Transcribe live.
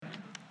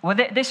Well,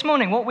 this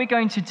morning, what we're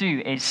going to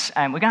do is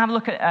we're going to have a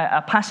look at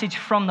a passage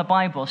from the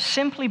Bible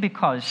simply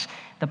because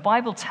the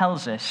Bible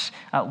tells us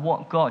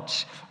what God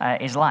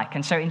is like.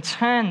 And so in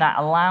turn, that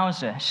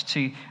allows us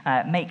to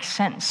make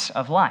sense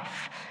of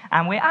life.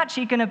 And we're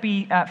actually going to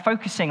be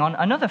focusing on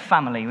another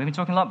family. We've been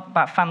talking a lot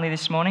about family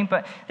this morning,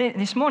 but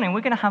this morning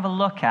we're going to have a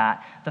look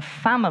at the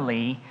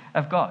family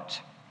of God.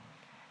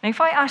 Now, if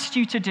I asked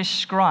you to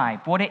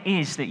describe what it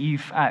is that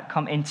you've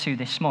come into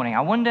this morning,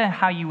 I wonder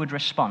how you would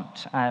respond.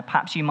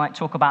 Perhaps you might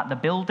talk about the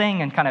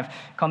building and kind of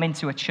come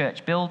into a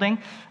church building.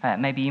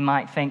 Maybe you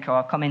might think, oh,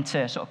 I'll come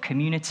into a sort of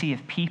community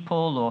of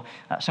people or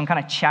some kind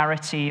of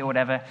charity or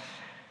whatever.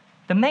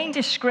 The main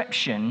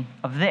description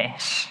of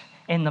this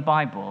in the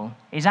Bible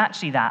is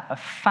actually that of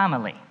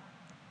family.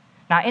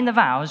 Now, in the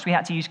vows, we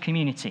had to use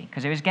community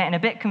because it was getting a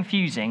bit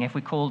confusing if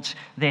we called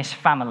this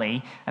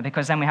family,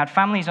 because then we had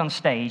families on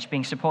stage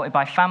being supported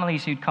by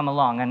families who'd come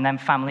along and then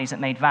families that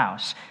made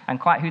vows. And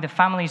quite who the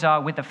families are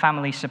with the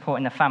families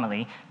supporting the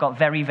family got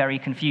very, very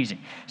confusing.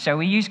 So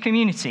we use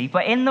community,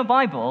 but in the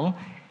Bible,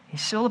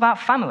 it's all about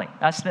family.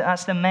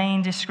 That's the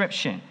main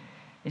description.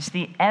 It's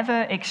the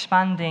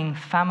ever-expanding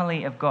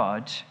family of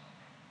God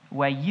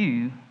where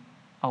you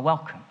are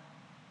welcome.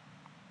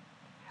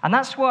 And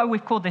that's why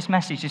we've called this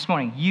message this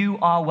morning, You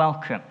Are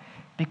Welcome,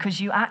 because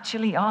you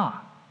actually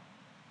are.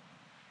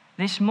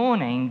 This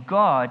morning,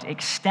 God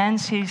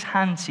extends his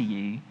hand to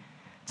you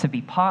to be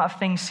part of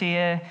things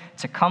here,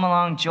 to come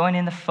along, join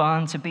in the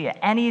fun, to be at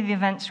any of the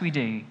events we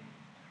do,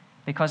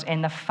 because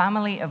in the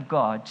family of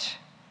God,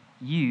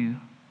 you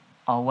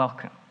are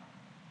welcome.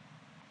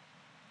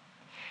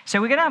 So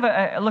we're going to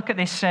have a look at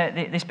this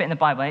bit in the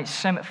Bible.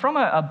 It's from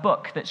a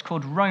book that's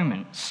called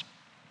Romans.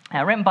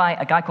 Written by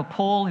a guy called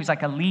Paul, who's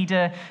like a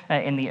leader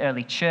in the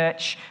early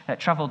church,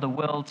 traveled the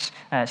world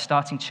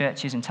starting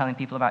churches and telling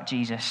people about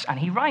Jesus. And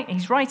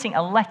he's writing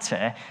a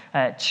letter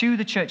to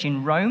the church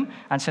in Rome,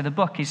 and so the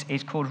book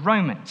is called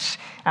Romans.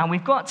 And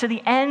we've got to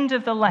the end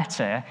of the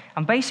letter,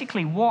 and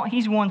basically what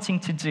he's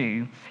wanting to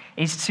do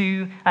is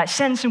to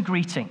send some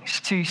greetings,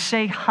 to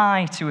say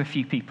hi to a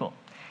few people.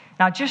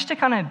 Now, just to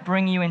kind of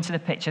bring you into the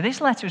picture,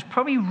 this letter was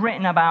probably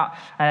written about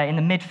in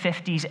the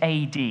mid-50s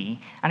AD,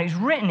 and it was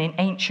written in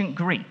ancient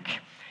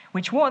Greek,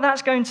 which what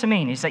that's going to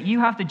mean is that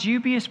you have the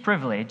dubious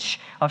privilege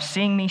of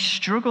seeing me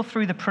struggle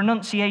through the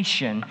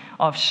pronunciation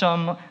of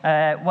some,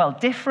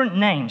 different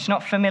names,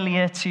 not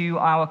familiar to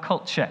our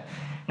culture.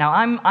 Now,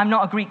 I'm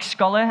not a Greek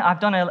scholar. I've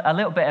done a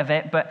little bit of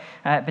it, but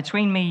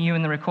between me, you,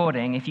 and the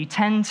recording, if you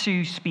tend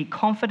to speak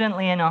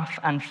confidently enough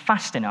and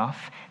fast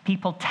enough,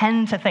 people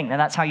tend to think that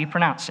that's how you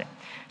pronounce it.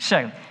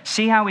 So,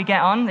 see how we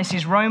get on. This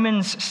is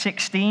Romans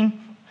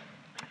 16,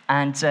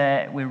 and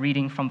we're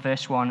reading from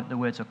verse 1. The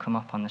words will come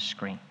up on the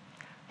screen.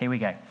 Here we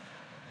go.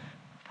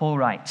 Paul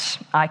writes,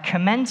 I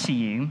commend to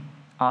you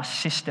our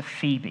sister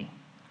Phoebe,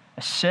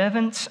 a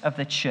servant of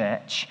the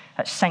church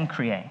at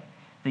Cenchreae,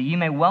 that you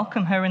may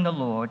welcome her in the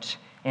Lord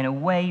in a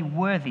way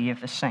worthy of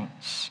the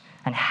saints,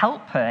 and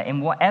help her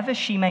in whatever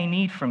she may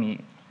need from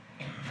you.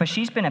 For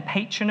she's been a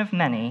patron of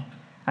many,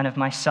 and of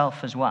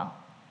myself as well.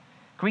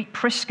 Greet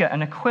Prisca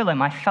and Aquila,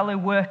 my fellow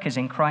workers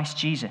in Christ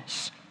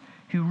Jesus,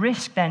 who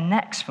risked their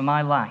necks for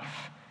my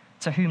life,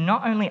 to whom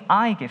not only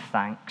I give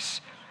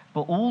thanks,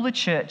 but all the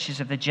churches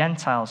of the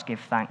Gentiles give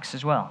thanks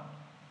as well.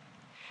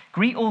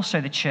 Greet also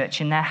the church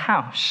in their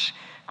house.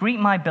 Greet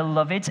my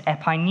beloved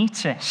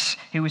Epainetus,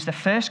 who was the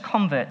first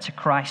convert to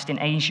Christ in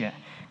Asia.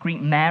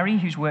 Greet Mary,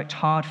 who's worked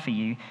hard for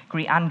you.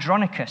 Greet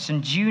Andronicus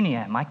and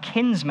Junia, my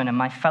kinsmen and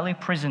my fellow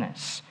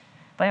prisoners.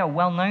 They are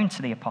well known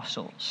to the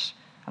apostles,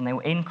 and they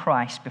were in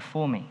Christ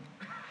before me.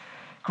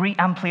 Greet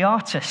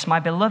Ampliatus, my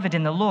beloved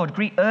in the Lord.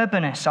 Greet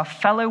Urbanus, our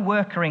fellow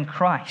worker in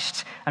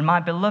Christ, and my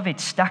beloved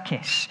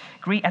Stachys.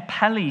 Greet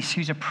Apelles,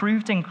 who's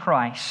approved in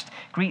Christ.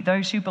 Greet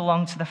those who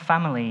belong to the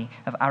family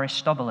of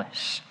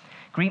Aristobulus.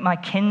 Greet my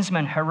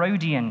kinsman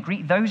Herodion.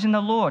 Greet those in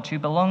the Lord who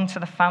belong to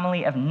the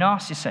family of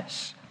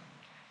Narcissus.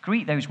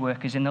 Greet those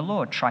workers in the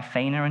Lord,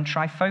 Tryphena and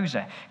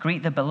Tryphosa.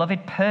 Greet the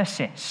beloved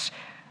Persis,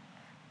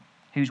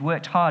 who's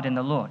worked hard in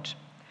the Lord.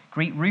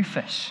 Greet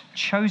Rufus,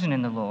 chosen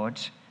in the Lord,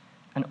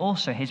 and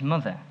also his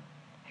mother,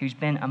 who's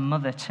been a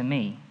mother to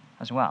me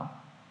as well.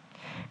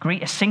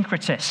 Greet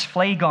Asyncritus,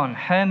 Phlegon,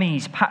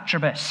 Hermes,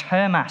 Patrobus,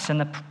 Hermas,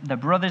 and the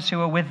brothers who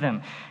are with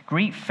them.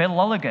 Greet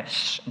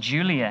Philologus,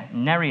 Julia,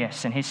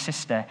 Nereus, and his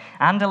sister,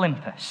 and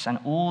Olympus, and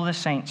all the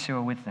saints who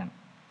are with them.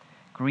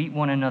 Greet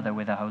one another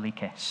with a holy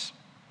kiss.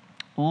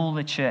 All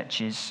the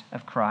churches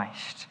of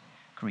Christ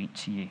greet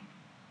to you.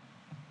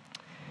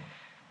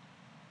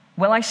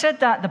 Well, I said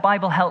that the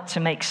Bible helped to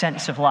make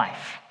sense of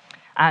life.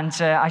 And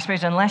I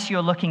suppose unless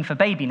you're looking for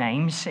baby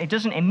names, it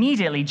doesn't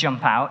immediately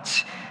jump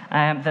out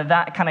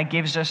that kind of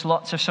gives us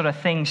lots of sort of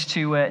things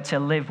to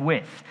live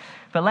with.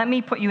 But let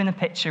me put you in the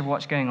picture of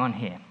what's going on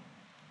here.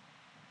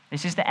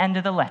 This is the end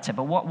of the letter,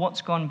 but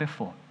what's gone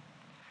before?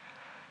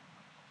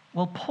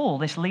 Well, Paul,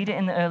 this leader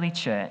in the early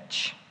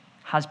church,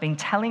 has been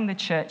telling the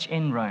church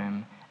in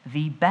Rome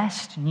the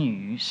best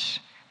news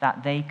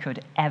that they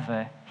could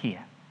ever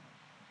hear.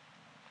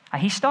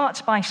 He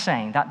starts by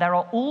saying that there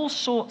are all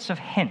sorts of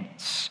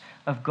hints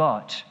of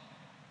God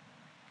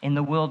in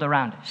the world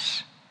around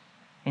us,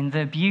 in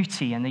the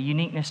beauty and the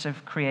uniqueness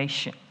of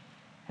creation,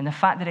 and the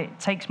fact that it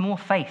takes more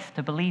faith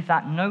to believe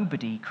that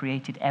nobody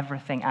created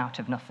everything out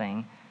of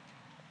nothing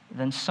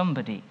than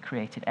somebody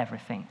created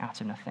everything out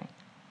of nothing.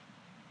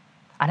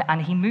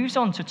 And he moves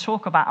on to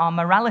talk about our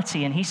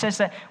morality, and he says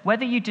that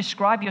whether you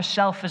describe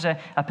yourself as a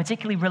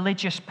particularly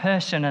religious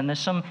person and there's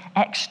some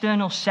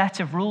external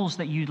set of rules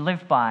that you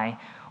live by,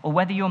 or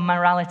whether your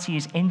morality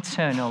is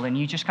internal and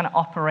you just kind of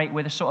operate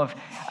with a sort of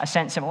a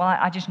sense of, well,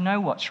 I just know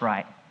what's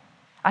right.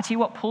 Actually,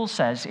 what Paul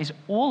says is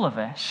all of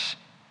us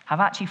have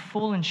actually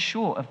fallen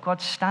short of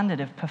God's standard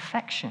of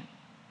perfection.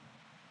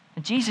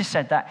 And Jesus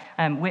said that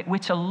we're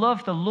to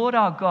love the Lord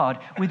our God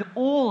with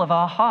all of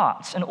our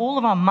hearts and all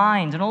of our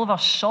mind and all of our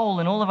soul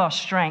and all of our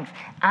strength,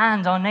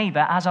 and our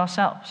neighbor as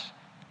ourselves.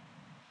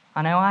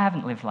 I know I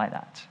haven't lived like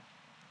that.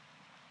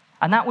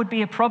 And that would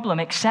be a problem,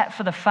 except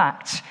for the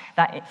fact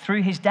that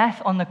through his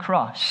death on the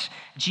cross,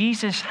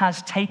 Jesus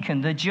has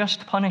taken the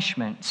just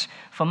punishment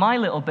for my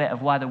little bit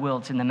of why the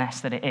world's in the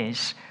mess that it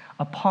is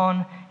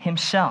upon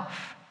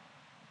himself.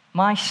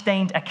 My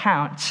stained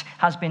account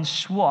has been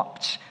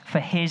swapped for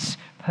his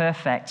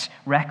perfect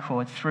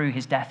record through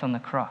his death on the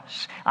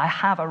cross. I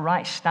have a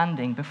right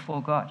standing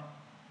before God.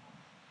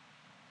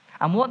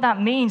 And what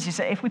that means is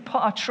that if we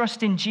put our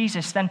trust in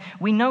Jesus, then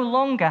we no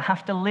longer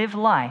have to live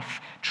life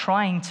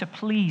trying to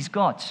please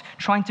God,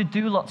 trying to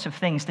do lots of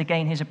things to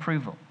gain his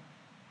approval,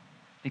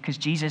 because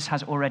Jesus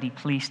has already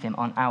pleased him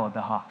on our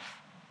behalf.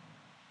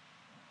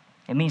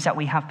 It means that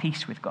we have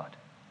peace with God.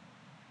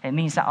 It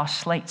means that our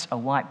slates are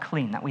wiped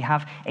clean, that we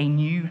have a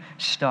new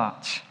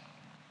start.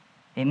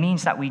 It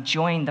means that we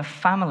join the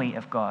family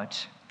of God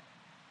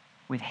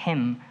with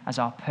him as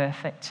our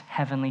perfect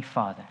heavenly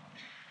Father,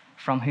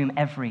 from whom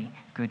every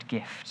good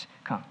gift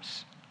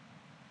comes.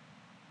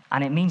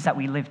 And it means that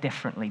we live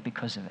differently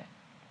because of it.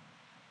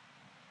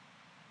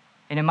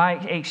 In my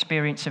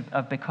experience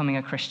of becoming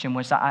a Christian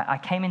was that I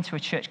came into a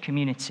church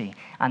community,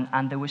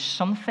 and there was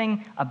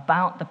something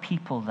about the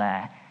people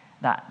there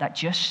that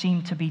just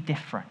seemed to be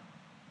different.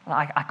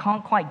 I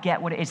can't quite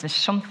get what it is. There's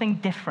something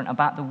different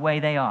about the way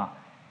they are.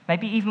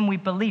 Maybe even we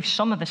believe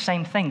some of the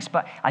same things,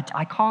 but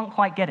I can't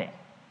quite get it.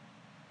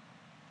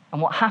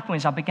 And what happened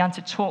was I began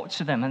to talk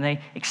to them, and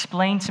they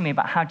explained to me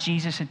about how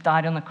Jesus had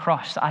died on the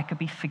cross, that I could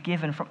be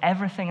forgiven from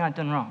everything I'd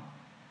done wrong.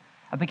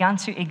 I began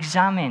to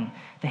examine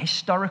the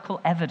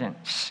historical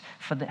evidence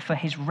for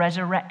his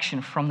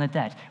resurrection from the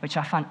dead, which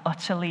I found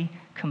utterly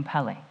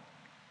compelling.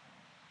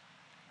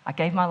 I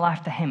gave my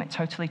life to him. It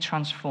totally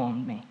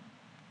transformed me.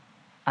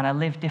 And I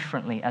live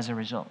differently as a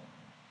result.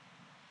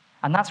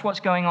 And that's what's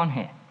going on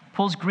here.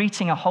 Paul's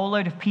greeting a whole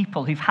load of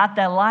people who've had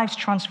their lives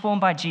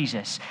transformed by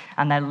Jesus,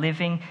 and they're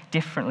living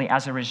differently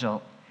as a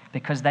result,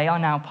 because they are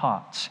now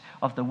part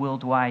of the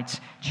worldwide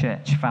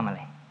church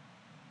family.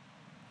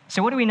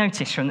 So what do we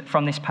notice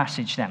from this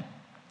passage then?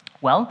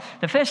 Well,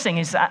 the first thing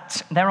is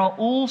that there are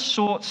all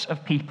sorts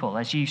of people,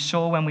 as you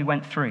saw when we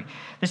went through.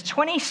 There's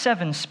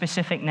 27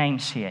 specific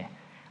names here,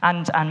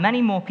 and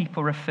many more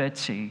people referred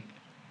to,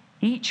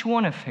 each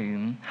one of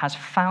whom has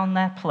found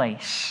their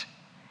place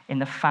in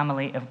the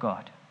family of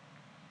God.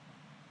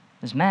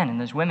 There's men and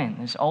there's women,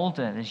 there's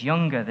older, there's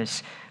younger,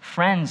 there's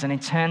friends, and in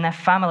turn their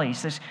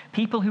families. There's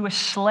people who were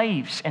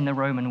slaves in the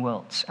Roman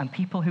world and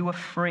people who were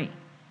free.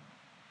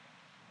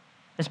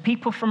 There's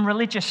people from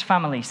religious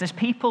families. There's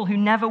people who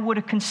never would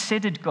have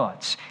considered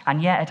God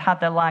and yet had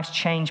their lives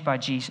changed by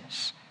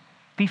Jesus.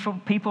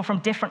 People from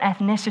different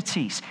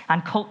ethnicities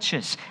and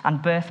cultures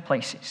and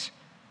birthplaces.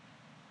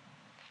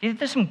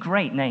 There's some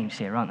great names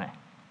here, aren't there?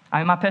 I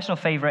mean, my personal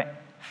favorite,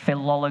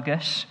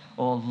 Philologus,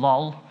 or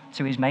LOL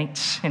to his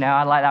mates.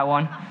 I like that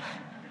one.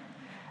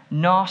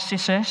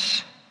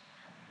 Narcissus,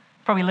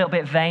 probably a little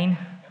bit vain.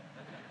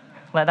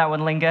 Let that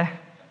one linger.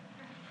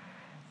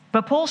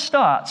 But Paul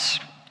starts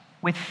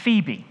with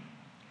Phoebe.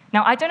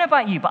 Now, I don't know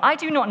about you, but I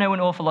do not know an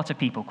awful lot of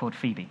people called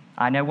Phoebe.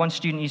 I know one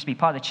student used to be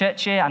part of the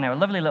church here. I know a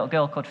lovely little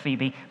girl called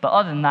Phoebe. But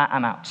other than that,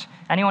 I'm out.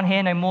 Anyone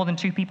here know more than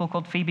 2 people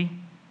called Phoebe?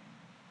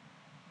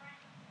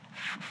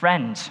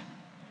 Friend.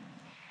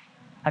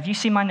 Have you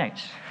seen my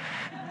notes?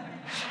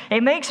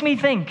 It makes me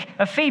think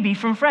of Phoebe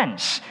from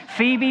Friends,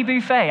 Phoebe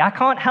Buffay. I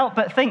can't help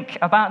but think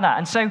about that.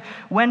 And so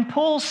when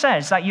Paul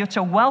says that you're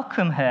to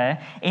welcome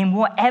her in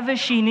whatever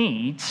she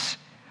needs,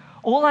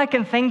 all I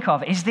can think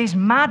of is this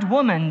mad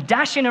woman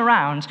dashing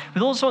around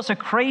with all sorts of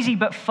crazy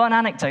but fun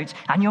anecdotes,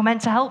 and you're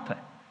meant to help her.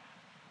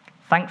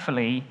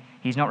 Thankfully,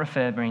 he's not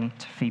referring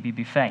to Phoebe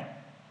Buffay.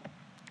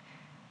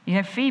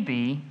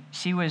 Phoebe,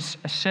 she was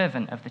a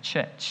servant of the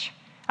church,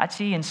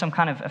 actually in some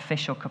kind of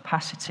official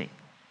capacity.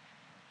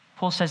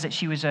 Paul says that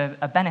she was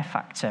a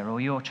benefactor,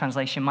 or your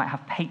translation might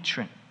have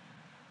patron.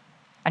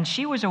 And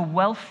she was a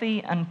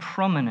wealthy and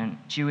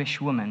prominent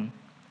Jewish woman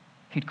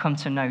who'd come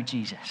to know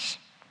Jesus.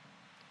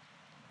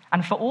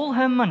 And for all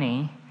her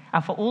money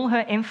and for all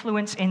her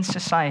influence in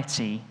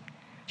society,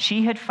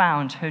 she had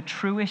found her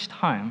truest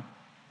home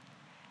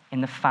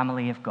in the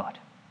family of God,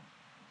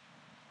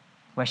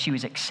 where she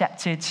was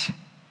accepted,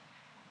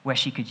 where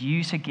she could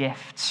use her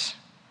gifts,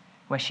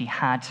 where she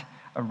had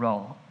a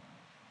role.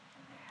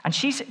 And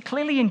she's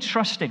clearly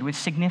entrusted with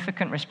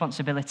significant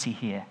responsibility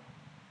here.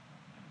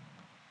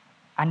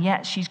 And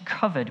yet she's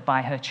covered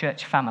by her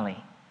church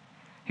family,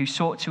 who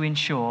sought to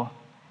ensure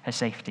her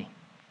safety.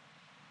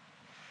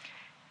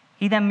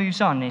 He then moves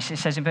on. It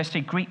says in verse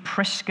 3, greet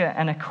Prisca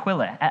and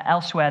Aquila.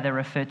 Elsewhere, they're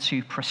referred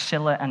to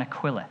Priscilla and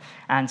Aquila.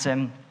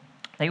 And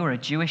they were a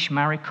Jewish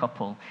married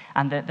couple.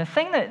 And the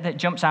thing that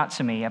jumps out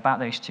to me about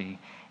those two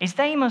is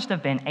they must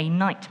have been a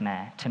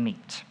nightmare to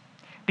meet.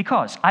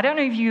 Because I don't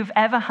know if you've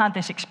ever had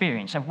this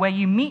experience of where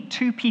you meet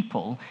two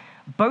people,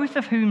 both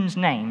of whose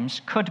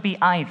names could be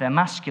either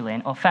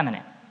masculine or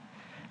feminine.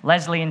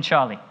 Leslie and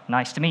Charlie,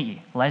 nice to meet you.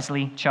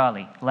 Leslie,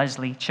 Charlie.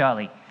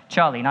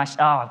 Charlie, nice.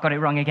 Oh, I've got it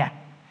wrong again.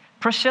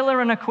 Priscilla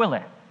and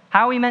Aquila,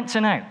 how are we meant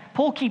to know?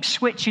 Paul keeps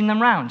switching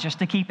them around just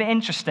to keep it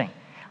interesting.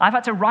 I've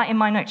had to write in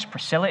my notes,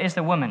 Priscilla is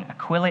the woman,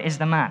 Aquila is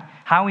the man.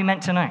 How are we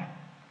meant to know?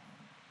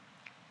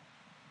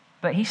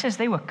 But he says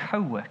they were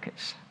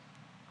co-workers.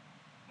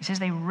 He says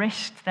they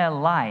risked their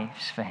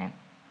lives for him.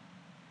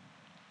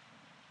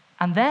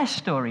 And their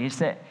story is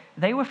that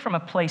they were from a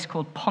place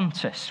called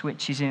Pontus,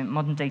 which is in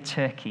modern-day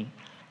Turkey.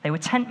 They were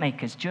tent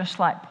makers, just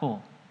like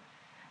Paul.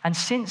 And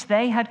since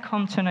they had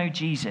come to know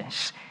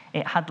Jesus,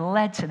 it had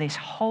led to this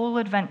whole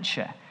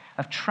adventure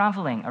of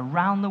traveling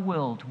around the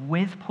world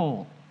with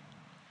Paul,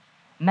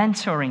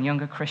 mentoring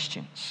younger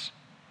Christians,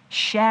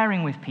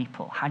 sharing with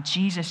people how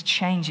Jesus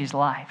changes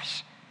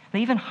lives.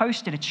 They even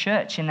hosted a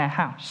church in their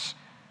house.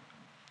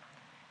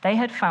 They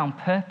had found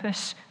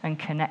purpose and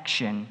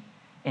connection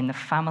in the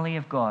family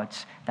of God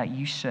that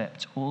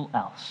usurped all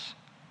else.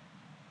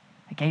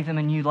 It gave them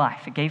a new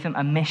life. It gave them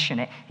a mission.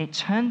 It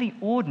turned the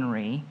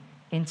ordinary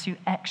into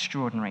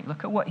extraordinary.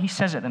 Look at what he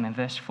says at them in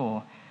verse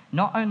 4.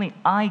 Not only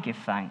I give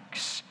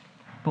thanks,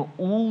 but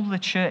all the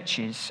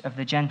churches of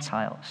the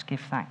Gentiles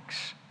give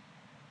thanks.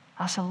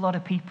 That's a lot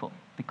of people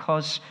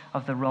because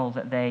of the role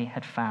that they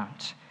had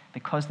found,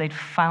 because they'd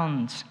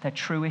found their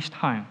truest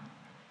home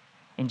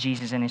in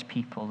Jesus and his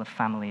people, the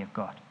family of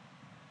God.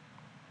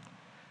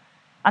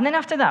 And then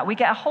after that, we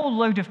get a whole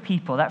load of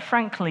people that,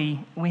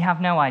 frankly, we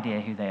have no idea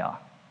who they are.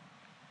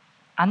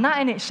 And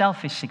that in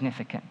itself is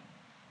significant.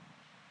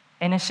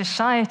 In a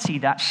society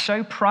that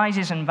so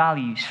prizes and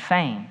values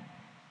fame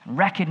and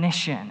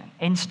recognition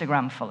and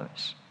Instagram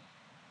followers.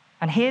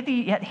 And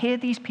yet here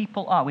these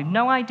people are. We've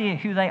no idea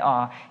who they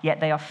are, yet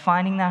they are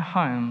finding their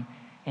home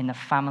in the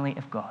family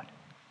of God.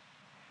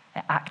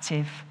 They're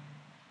active,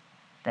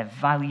 they're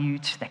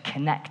valued, they're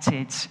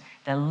connected,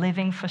 they're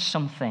living for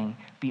something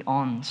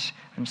beyond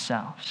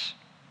themselves.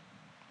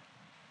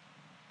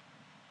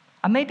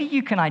 And maybe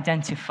you can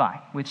identify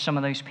with some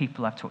of those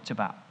people I've talked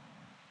about.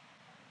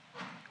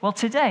 Well,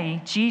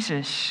 today,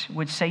 Jesus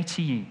would say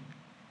to you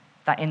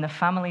that in the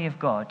family of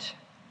God,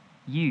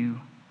 you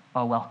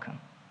are welcome.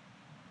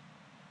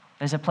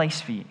 There's a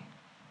place for you.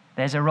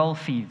 There's a role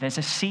for you. There's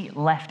a seat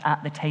left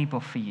at the table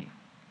for you.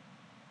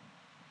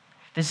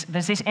 There's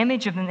this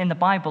image in the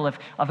Bible of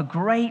a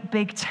great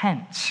big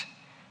tent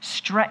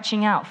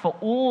stretching out for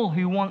all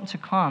who want to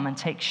come and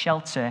take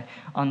shelter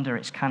under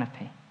its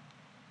canopy.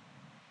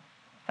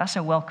 That's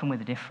a welcome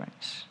with a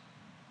difference.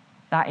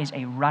 That is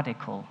a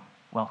radical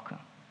welcome.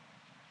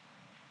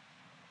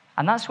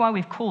 And that's why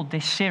we've called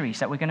this series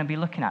that we're going to be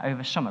looking at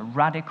over summer,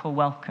 Radical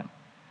Welcome.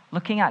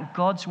 Looking at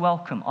God's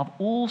welcome of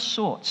all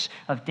sorts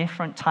of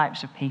different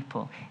types of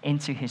people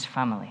into his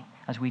family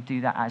as we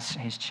do that as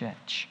his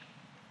church.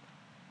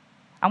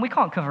 And we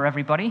can't cover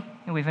everybody.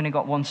 We've only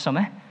got one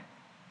summer.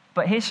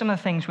 But here's some of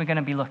the things we're going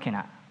to be looking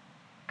at.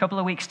 A couple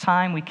of weeks'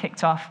 time, we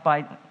kicked off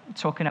by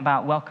talking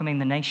about welcoming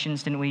the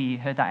nations, didn't we? You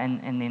heard that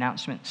in the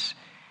announcements.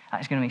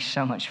 That's going to be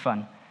so much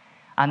fun.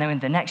 And then in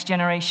the next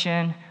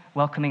generation,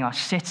 welcoming our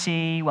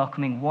city,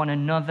 welcoming one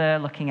another,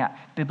 looking at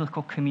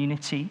biblical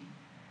community,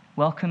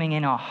 welcoming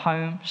in our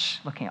homes,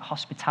 looking at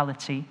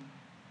hospitality,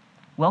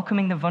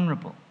 welcoming the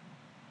vulnerable,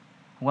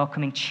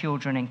 welcoming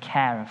children in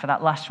care. And for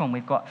that last one,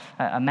 we've got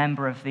a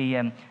member of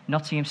the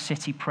Nottingham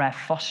City Prayer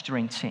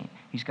Fostering Team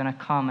who's going to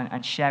come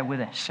and share with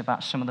us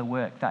about some of the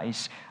work that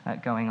is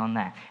going on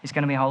there. It's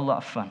going to be a whole lot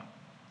of fun.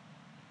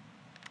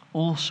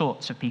 All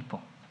sorts of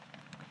people.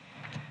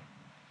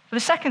 But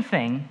the second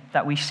thing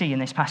that we see in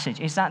this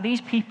passage is that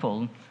these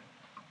people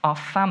are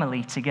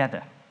family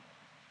together.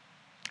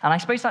 And I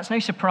suppose that's no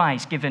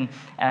surprise given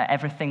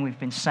everything we've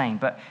been saying,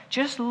 but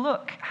just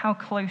look how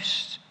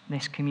close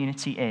this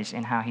community is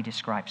in how he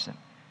describes them.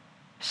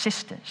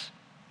 Sisters,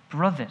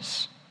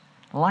 brothers,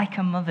 like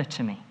a mother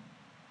to me,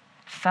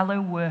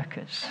 fellow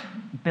workers,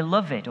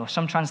 beloved, or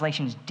some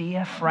translations,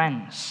 dear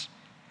friends,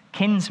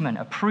 kinsmen,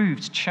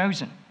 approved,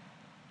 chosen.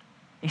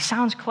 It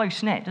sounds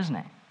close-knit, doesn't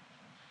it?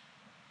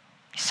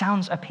 It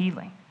sounds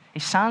appealing.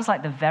 It sounds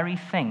like the very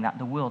thing that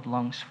the world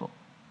longs for.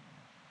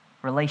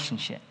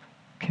 Relationship,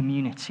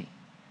 community,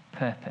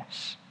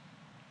 purpose.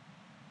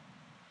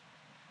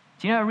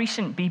 Do you know a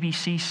recent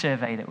BBC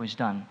survey that was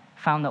done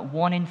found that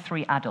 1 in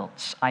 3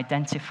 adults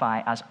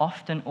identify as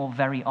often or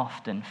very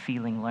often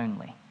feeling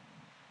lonely?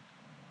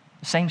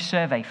 The same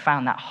survey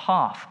found that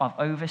half of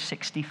over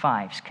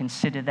 65s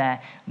consider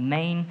their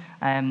main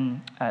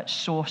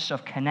source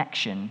of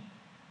connection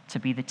to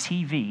be the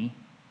TV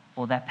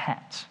or their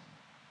pet.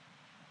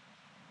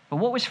 But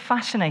what was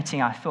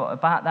fascinating, I thought,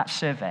 about that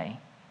survey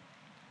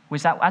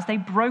was that as they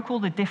broke all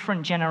the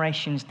different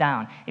generations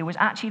down, it was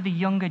actually the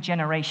younger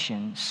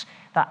generations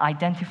that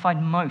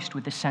identified most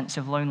with the sense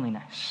of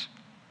loneliness.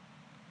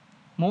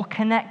 More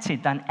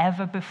connected than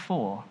ever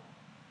before,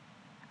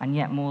 and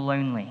yet more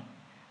lonely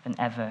than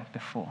ever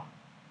before.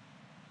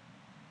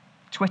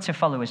 Twitter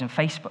followers and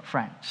Facebook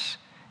friends,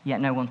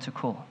 yet no one to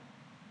call.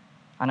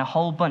 And a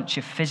whole bunch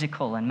of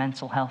physical and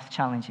mental health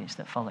challenges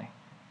that follow.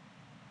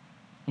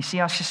 You see,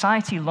 our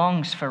society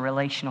longs for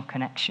relational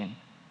connection.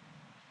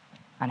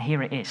 And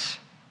here it is.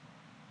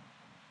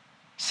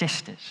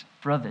 Sisters,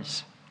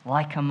 brothers,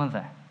 like a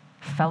mother,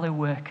 fellow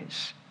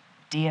workers,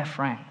 dear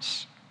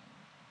friends.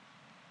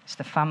 It's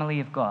the family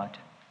of God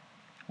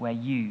where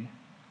you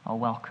are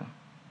welcome.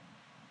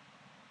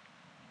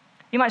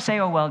 You might say,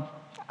 oh, well,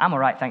 I'm all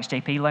right, thanks,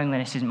 JP.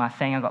 Loneliness isn't my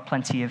thing. I've got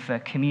plenty of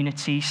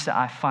communities that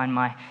I find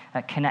my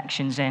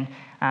connections in.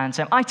 And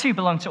I, too,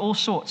 belong to all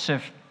sorts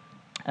of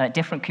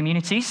different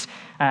communities.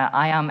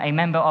 I am a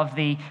member of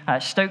the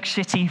Stoke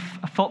City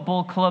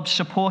Football Club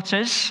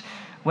supporters,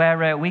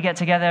 where we get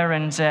together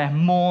and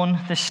mourn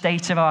the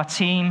state of our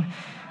team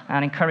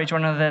and encourage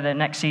one another that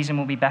next season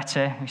will be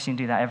better. We seem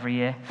to do that every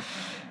year.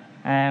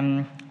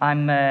 I'm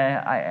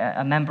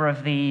a member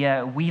of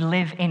the We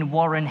Live in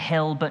Warren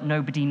Hill, but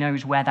nobody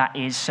knows where that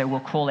is, so we'll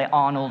call it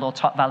Arnold or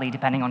Top Valley,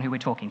 depending on who we're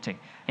talking to.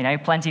 You know,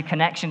 plenty of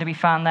connection to be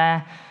found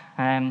there.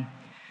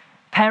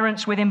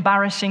 Parents with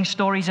embarrassing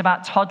stories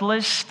about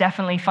toddlers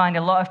definitely find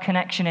a lot of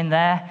connection in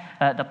there.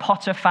 The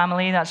Potter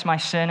family, that's my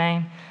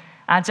surname.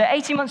 And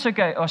 18 months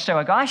ago or so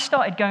ago, I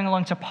started going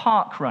along to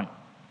Park Run.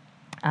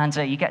 And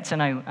you get to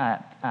know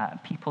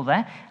people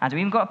there. And we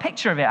even got a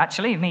picture of it,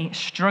 actually, of me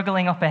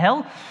struggling up a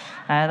hill.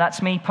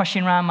 That's me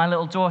pushing around my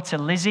little daughter,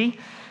 Lizzie.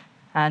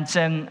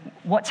 And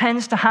what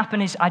tends to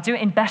happen is I do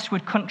it in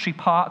Bestwood Country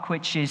Park,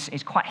 which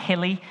is quite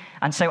hilly.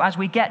 And so as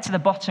we get to the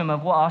bottom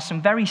of what are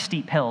some very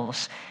steep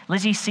hills,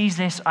 Lizzie sees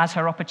this as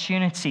her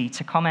opportunity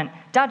to comment,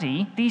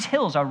 "Daddy, these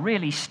hills are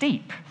really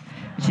steep,"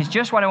 which is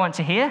just what I want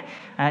to hear.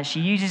 She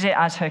uses it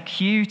as her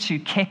cue to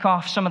kick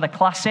off some of the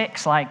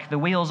classics, like The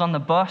Wheels on the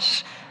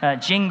Bus,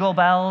 Jingle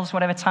Bells,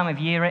 whatever time of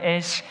year it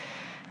is.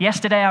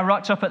 Yesterday, I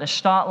rocked up at the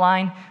start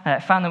line,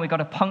 found that we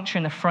got a puncture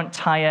in the front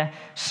tire,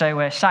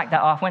 so sacked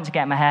that off, went to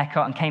get my hair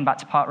cut, and came back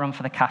to Park Run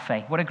for the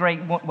cafe. What a great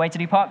way to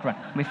do Park Run.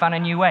 We found a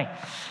new way.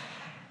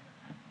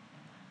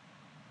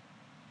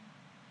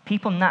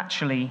 People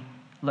naturally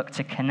look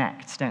to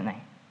connect, don't they?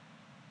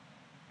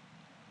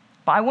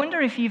 But I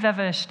wonder if you've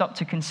ever stopped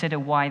to consider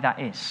why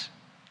that is,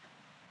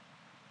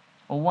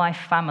 or why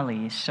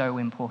family is so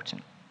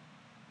important.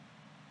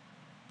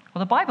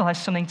 Well, the Bible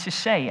has something to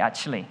say,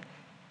 actually,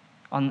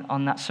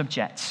 on that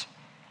subject.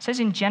 It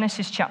says in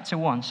Genesis chapter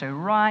 1, so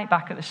right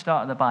back at the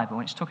start of the Bible,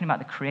 when it's talking about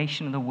the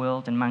creation of the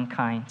world and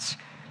mankind,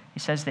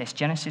 it says this,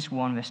 Genesis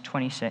 1, verse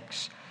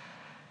 26.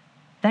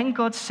 Then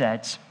God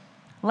said,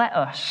 "Let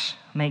us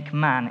make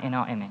man in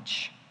our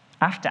image,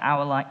 after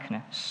our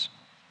likeness,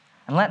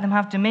 and let them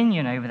have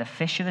dominion over the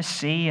fish of the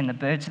sea and the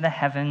birds of the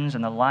heavens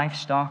and the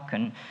livestock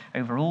and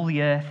over all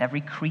the earth,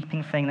 every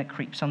creeping thing that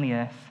creeps on the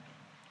earth."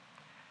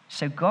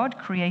 So God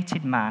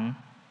created man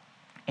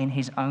in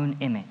his own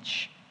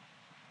image.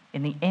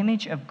 In the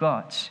image of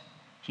God,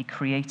 he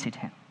created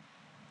him.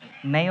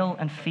 Male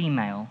and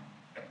female,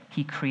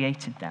 he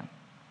created them.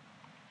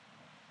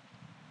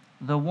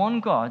 The one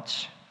God,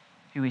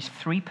 who is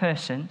three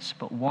persons,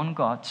 but one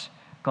God,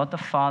 God the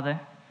Father,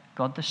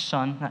 God the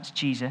Son, that's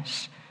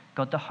Jesus,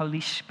 God the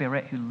Holy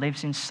Spirit, who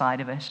lives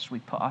inside of us as we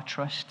put our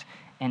trust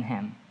in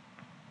him.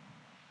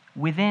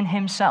 Within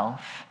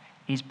himself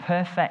is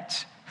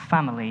perfect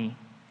family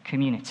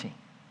community.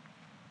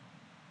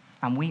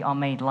 And we are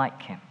made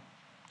like him.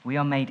 We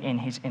are made in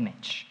his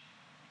image.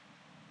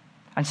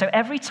 And so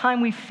every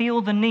time we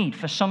feel the need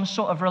for some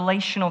sort of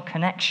relational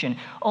connection,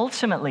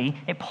 ultimately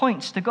it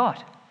points to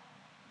God.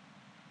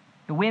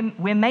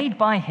 We're made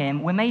by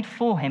him, we're made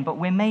for him, but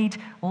we're made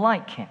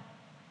like him.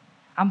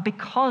 And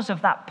because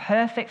of that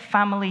perfect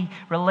family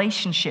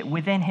relationship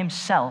within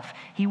himself,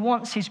 he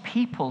wants his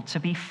people to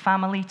be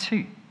family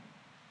too.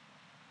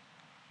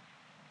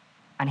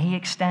 And he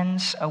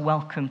extends a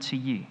welcome to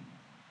you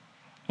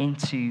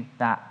into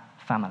that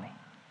family.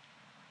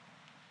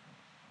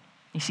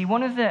 You see,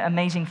 one of the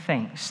amazing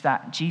things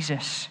that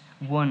Jesus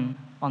won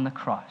on the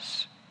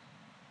cross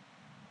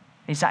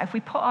is that if we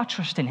put our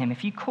trust in him,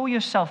 if you call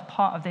yourself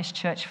part of this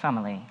church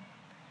family,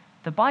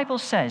 the Bible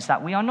says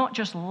that we are not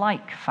just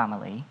like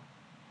family,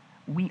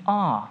 we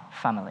are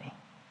family.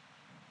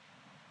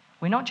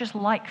 We're not just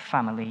like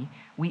family,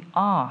 we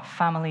are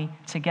family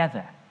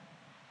together.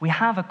 We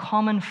have a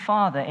common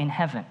Father in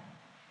heaven,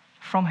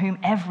 from whom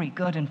every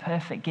good and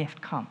perfect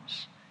gift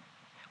comes.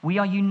 We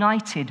are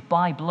united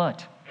by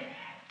blood,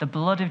 the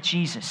blood of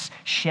Jesus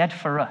shed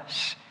for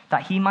us,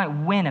 that he might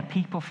win a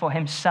people for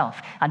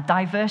himself. And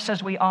diverse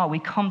as we are, we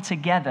come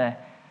together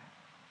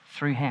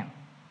through him.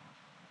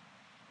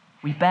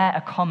 We bear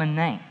a common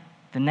name,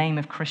 the name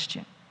of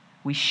Christian.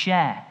 We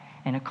share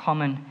in a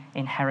common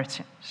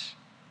inheritance.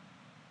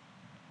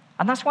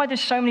 And that's why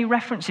there's so many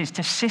references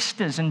to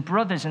sisters and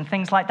brothers and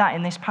things like that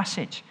in this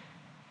passage.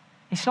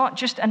 It's not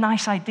just a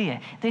nice idea.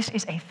 This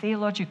is a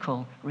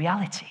theological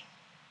reality.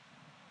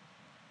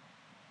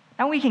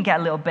 And we can get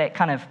a little bit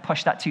kind of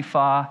push that too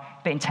far,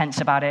 a bit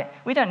intense about it.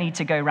 We don't need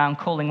to go around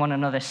calling one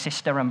another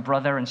sister and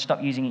brother and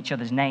stop using each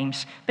other's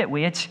names. Bit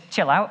weird.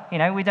 Chill out.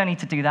 We don't need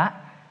to do that.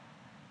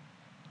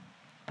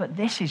 But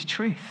this is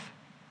truth.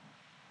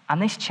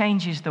 And this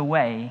changes the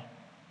way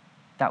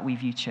that we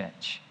view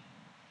church.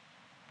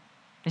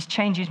 This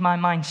changes my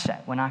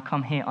mindset when I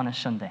come here on a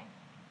Sunday.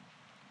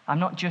 I'm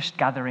not just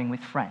gathering with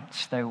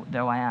friends,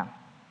 though I am.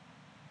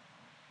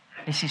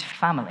 This is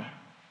family.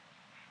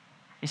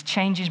 It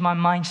changes my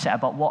mindset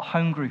about what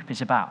home group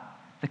is about,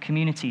 the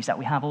communities that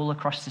we have all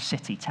across the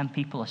city, 10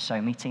 people or so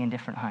meeting in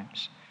different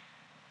homes.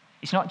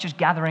 It's not just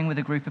gathering with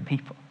a group of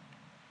people.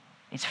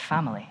 It's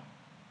family.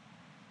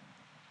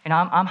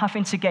 I'm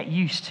having to get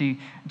used to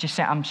just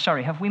saying, I'm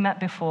sorry, have we met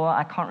before?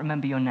 I can't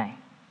remember your name.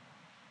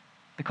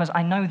 Because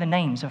I know the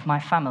names of my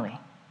family.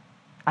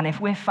 And if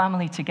we're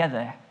family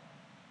together,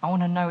 I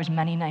want to know as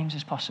many names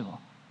as possible.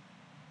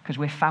 Because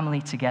we're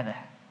family together.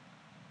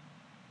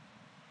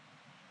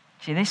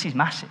 See, this is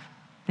massive.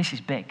 This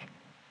is big.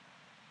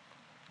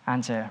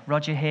 And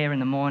Roger here in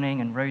the morning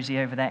and Rosie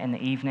over there in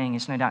the evening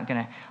is no doubt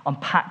going to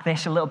unpack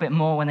this a little bit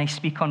more when they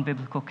speak on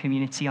biblical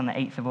community on the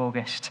 8th of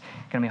August.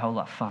 It's going to be a whole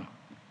lot of fun.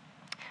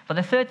 But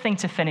the third thing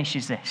to finish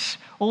is this.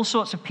 All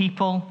sorts of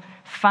people,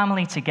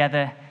 family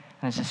together,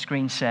 and as the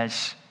screen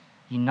says,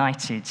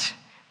 united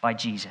by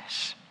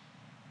Jesus.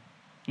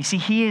 You see,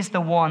 he is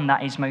the one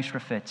that is most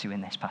referred to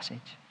in this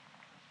passage.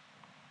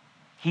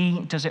 He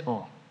does it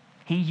all.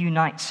 He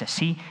unites us.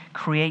 He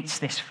creates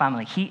this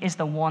family. He is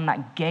the one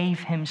that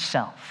gave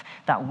himself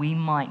that we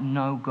might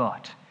know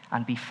God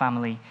and be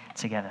family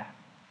together.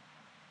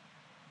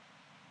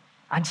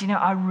 And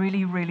I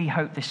really, really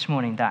hope this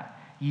morning that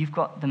you've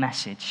got the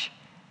message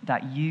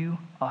that you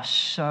are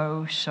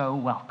so, so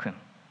welcome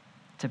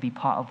to be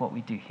part of what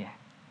we do here,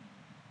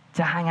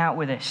 to hang out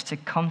with us, to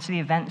come to the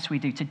events we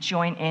do, to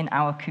join in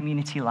our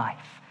community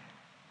life.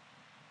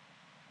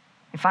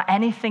 In fact,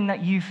 anything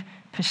that you've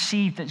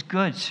perceived that's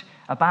good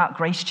about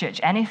Grace Church,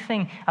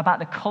 anything about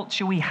the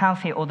culture we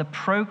have here or the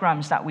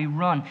programs that we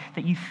run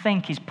that you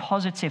think is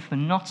positive for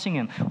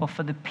Nottingham or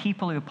for the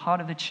people who are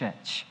part of the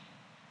church,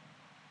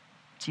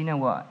 do you know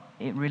what?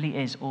 It really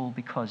is all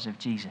because of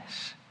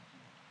Jesus.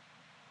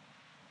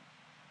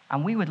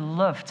 And we would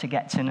love to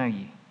get to know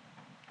you.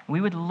 We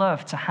would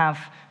love to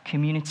have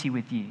community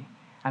with you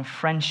and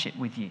friendship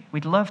with you.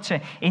 We'd love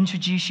to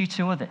introduce you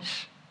to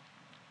others.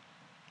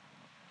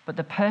 But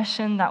the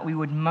person that we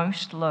would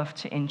most love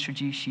to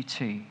introduce you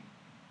to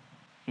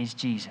is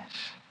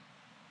Jesus.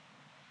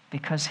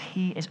 Because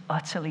he is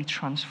utterly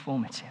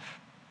transformative.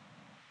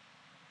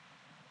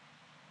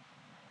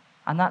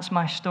 And that's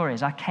my story.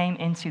 As I came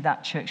into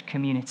that church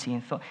community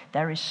and thought,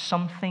 there is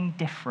something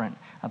different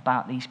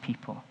about these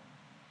people.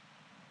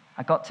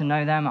 I got to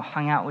know them, I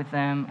hung out with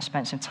them, I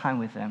spent some time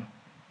with them.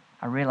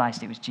 I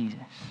realized it was Jesus.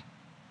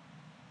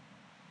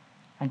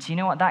 And do you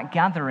know what? That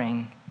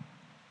gathering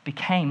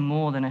became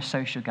more than a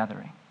social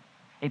gathering.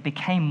 It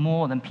became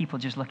more than people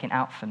just looking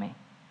out for me,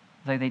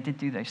 though they did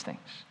do those things.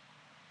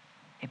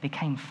 It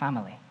became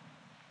family.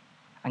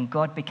 And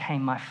God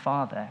became my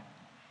Father,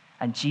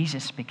 and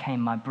Jesus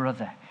became my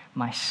brother,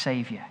 my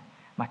Savior,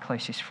 my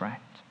closest friend.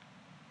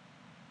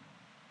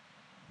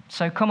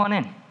 So come on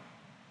in.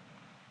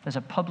 There's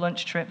a pub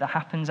lunch trip that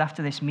happens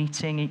after this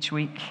meeting each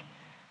week.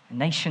 A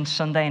Nation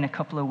Sunday in a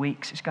couple of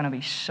weeks. It's going to be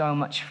so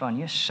much fun.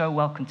 You're so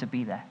welcome to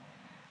be there.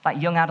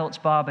 Like young adults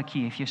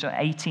barbecue, if you're sort of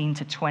 18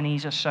 to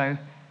 20s or so,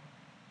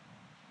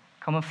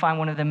 come and find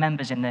one of the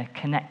members in their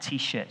Connect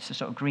t-shirts, the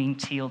sort of green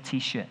teal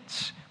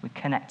t-shirts with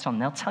Connect on.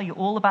 They'll tell you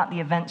all about the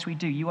events we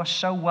do. You are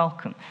so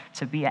welcome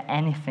to be at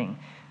anything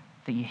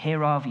that you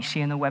hear of, you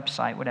see on the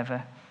website,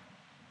 whatever.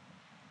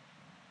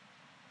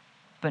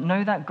 But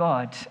know that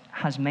God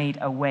has made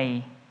a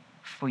way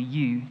for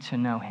you to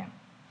know him.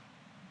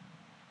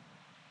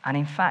 And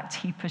in fact,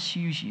 he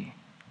pursues you.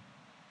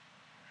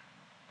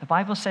 The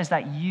Bible says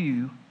that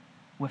you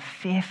were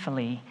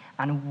fearfully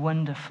and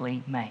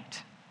wonderfully made.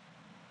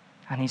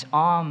 And his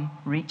arm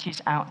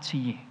reaches out to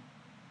you,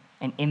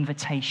 an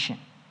invitation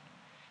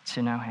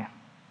to know him.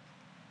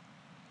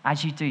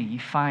 As you do, you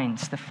find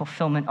the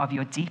fulfillment of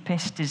your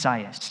deepest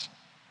desires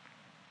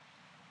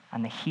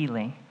and the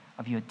healing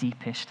of your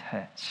deepest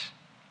hurts.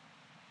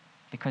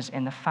 Because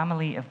in the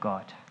family of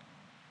God,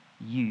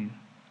 you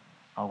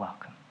are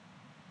welcome.